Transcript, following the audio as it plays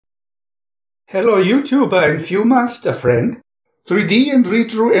Hello YouTuber and Viewmaster friend, 3D and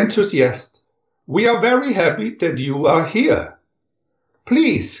retro enthusiast. We are very happy that you are here.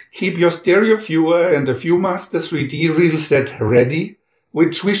 Please keep your stereo viewer and the Viewmaster 3D reel set ready,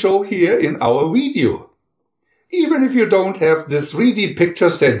 which we show here in our video. Even if you don't have this 3D picture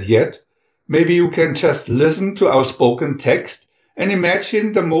set yet, maybe you can just listen to our spoken text and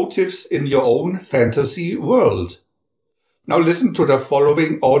imagine the motifs in your own fantasy world. Now listen to the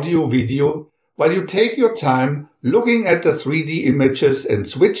following audio video while you take your time looking at the 3D images and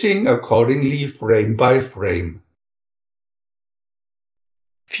switching accordingly frame by frame.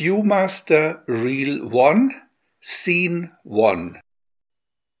 Viewmaster Reel 1, Scene 1.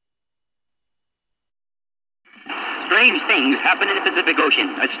 Strange things happen in the Pacific Ocean.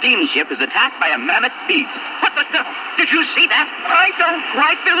 A steamship is attacked by a mammoth beast. What the? Did you see that? I don't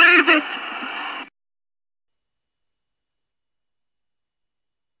quite believe it.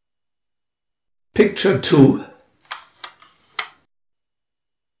 Picture 2.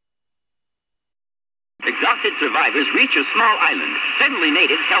 Exhausted survivors reach a small island. Friendly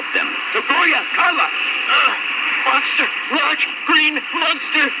natives help them. Taboya, Carla! Monster! Large green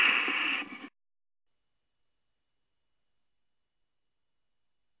monster!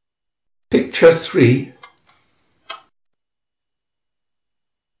 Picture 3.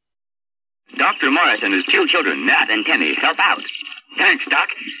 Dr. Morris and his 2 children, Nat and Kenny, help out. Thanks, Doc.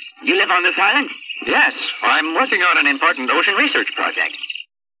 You live on this island? Yes, I'm working on an important ocean research project.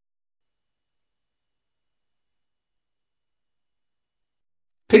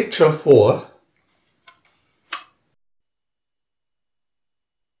 Picture 4.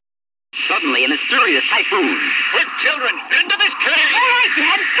 Suddenly, a mysterious typhoon. Quick, children, into this cave! All right,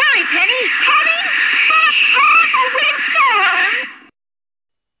 Dad. Hurry, Penny. Coming! A windstorm!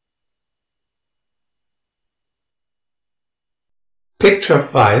 Picture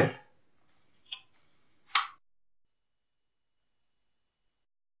 5.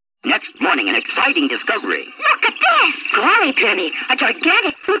 Next morning, an exciting discovery. Look at this! Golly, Penny, a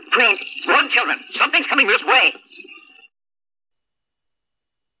gigantic footprint. Run, children. Something's coming this way.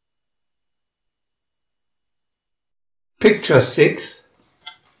 Picture 6.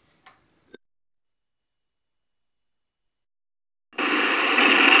 Come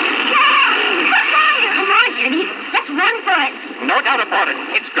on, Penny. Let's run for it. No doubt about it.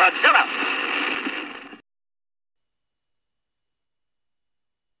 It's Godzilla.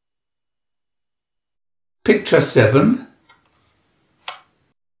 Picture 7.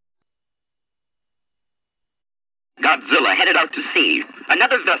 Godzilla headed out to sea.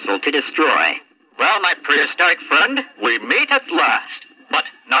 Another vessel to destroy. Well, my prehistoric friend, we meet at last. But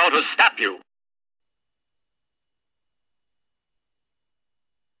now to stop you.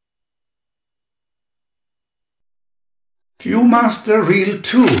 Viewmaster Reel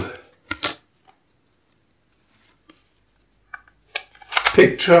 2.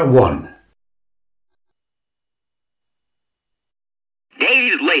 Picture 1.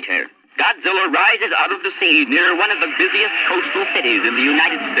 Days later, Godzilla rises out of the sea near one of the busiest coastal cities in the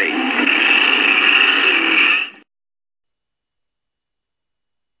United States.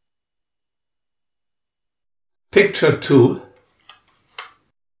 Picture 2.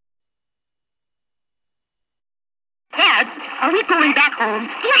 Dad, are we going back home?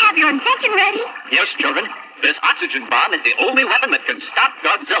 Do you have your invention ready? Yes, children. This oxygen bomb is the only weapon that can stop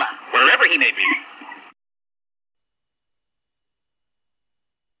Godzilla, wherever he may be.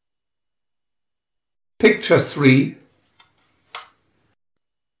 Picture 3.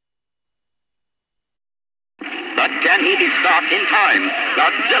 But can he be stopped in time?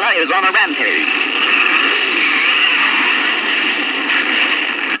 Godzilla is on a rampage.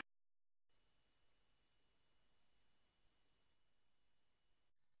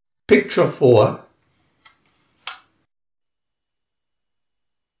 Picture 4.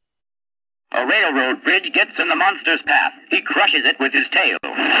 A railroad bridge gets in the monster's path. He crushes it with his tail.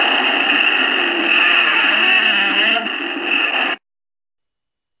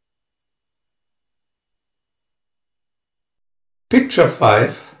 Picture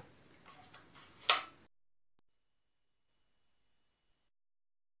 5.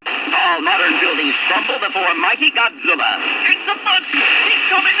 All modern buildings crumble before mighty Godzilla. It's a monster! He's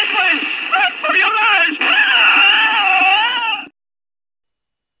coming this way! Run for your lives!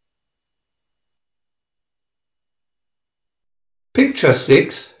 Picture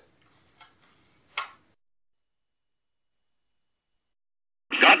 6.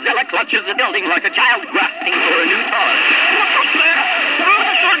 Godzilla clutches the building like a child grasping for a new toy. Look up there!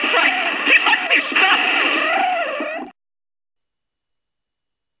 Dinosaur strikes! He must be stopped!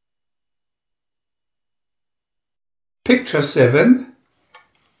 Picture 7.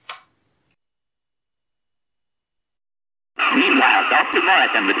 Dr.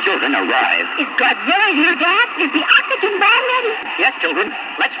 Morris and the children arrive. Is Godzilla here, Dad? Is the oxygen bomb ready? Yes, children.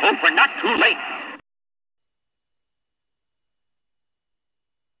 Let's hope we're not too late.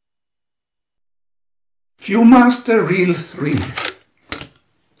 Viewmaster Reel 3.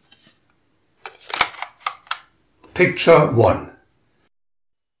 Picture 1.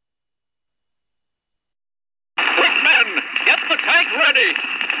 Quick, men! Get the tank ready!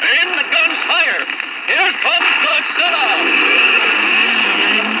 Aim the guns higher! Here comes Godzilla!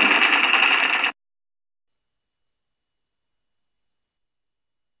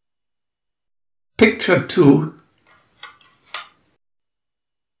 Picture 2. Look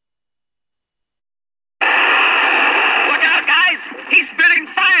out, guys! He's spitting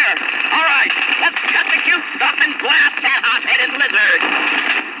fire! All right, let's cut the cute stuff and blast that hot-headed lizard!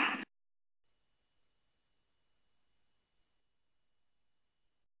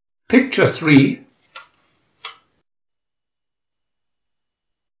 Picture 3.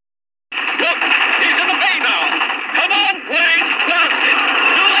 Look! He's in the bay now! Come on, planes! Blast it!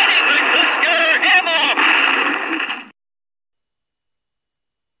 Do anything to scare him off!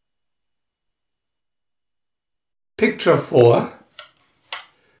 Picture 4.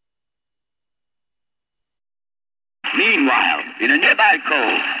 Meanwhile, in a nearby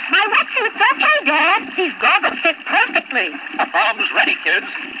cove, My wetsuit's okay, Dad. These goggles fit perfectly. the bomb's ready, kids.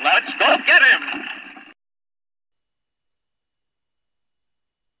 Let's go get him!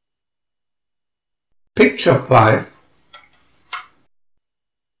 Picture 5.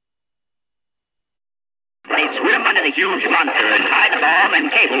 They swim under the huge monster and tie the bomb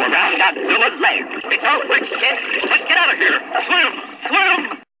and cable around Godzilla's leg. It's all fixed, kids. Let's get out of here. Swim!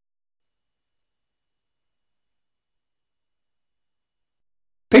 Swim!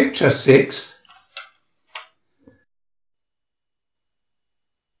 Picture 6.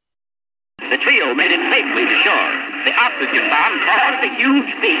 The trio made it safely to shore. The oxygen bomb caused the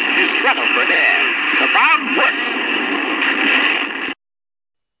huge beast to struggle for air. The bomb worked.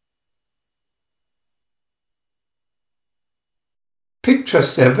 Picture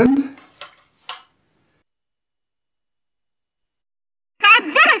 7.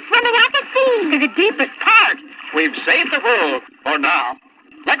 Godzilla's swimming out to sea. To the deepest part. We've saved the world for now.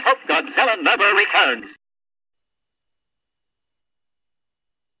 Let's hope Godzilla never returns.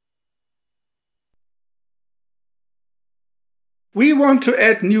 We want to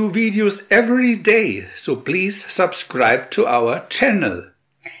add new videos every day, so please subscribe to our channel.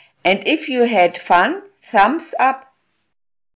 And if you had fun, thumbs up